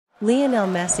Lionel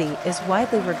Messi is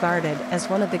widely regarded as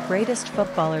one of the greatest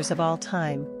footballers of all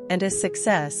time, and his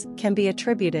success can be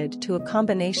attributed to a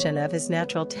combination of his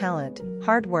natural talent,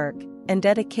 hard work, and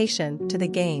dedication to the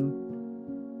game.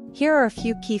 Here are a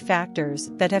few key factors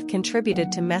that have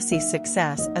contributed to Messi's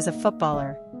success as a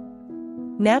footballer.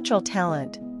 Natural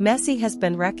talent. Messi has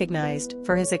been recognized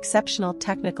for his exceptional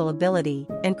technical ability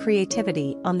and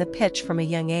creativity on the pitch from a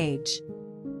young age.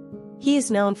 He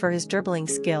is known for his dribbling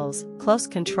skills, close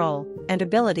control, and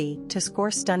ability to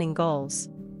score stunning goals.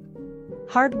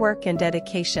 Hard work and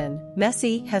dedication.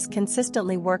 Messi has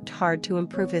consistently worked hard to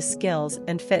improve his skills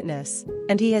and fitness,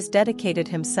 and he has dedicated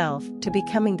himself to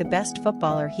becoming the best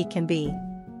footballer he can be.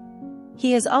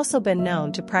 He has also been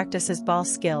known to practice his ball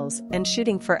skills and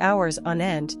shooting for hours on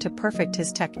end to perfect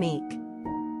his technique.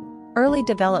 Early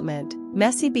development.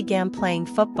 Messi began playing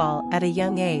football at a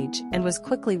young age and was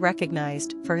quickly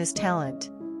recognized for his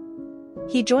talent.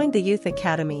 He joined the youth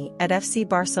academy at FC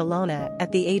Barcelona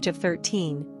at the age of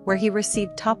 13, where he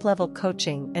received top-level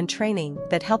coaching and training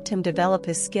that helped him develop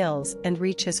his skills and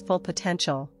reach his full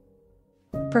potential.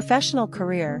 Professional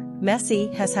career.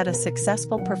 Messi has had a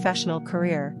successful professional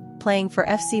career, playing for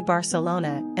FC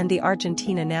Barcelona and the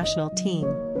Argentina national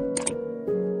team.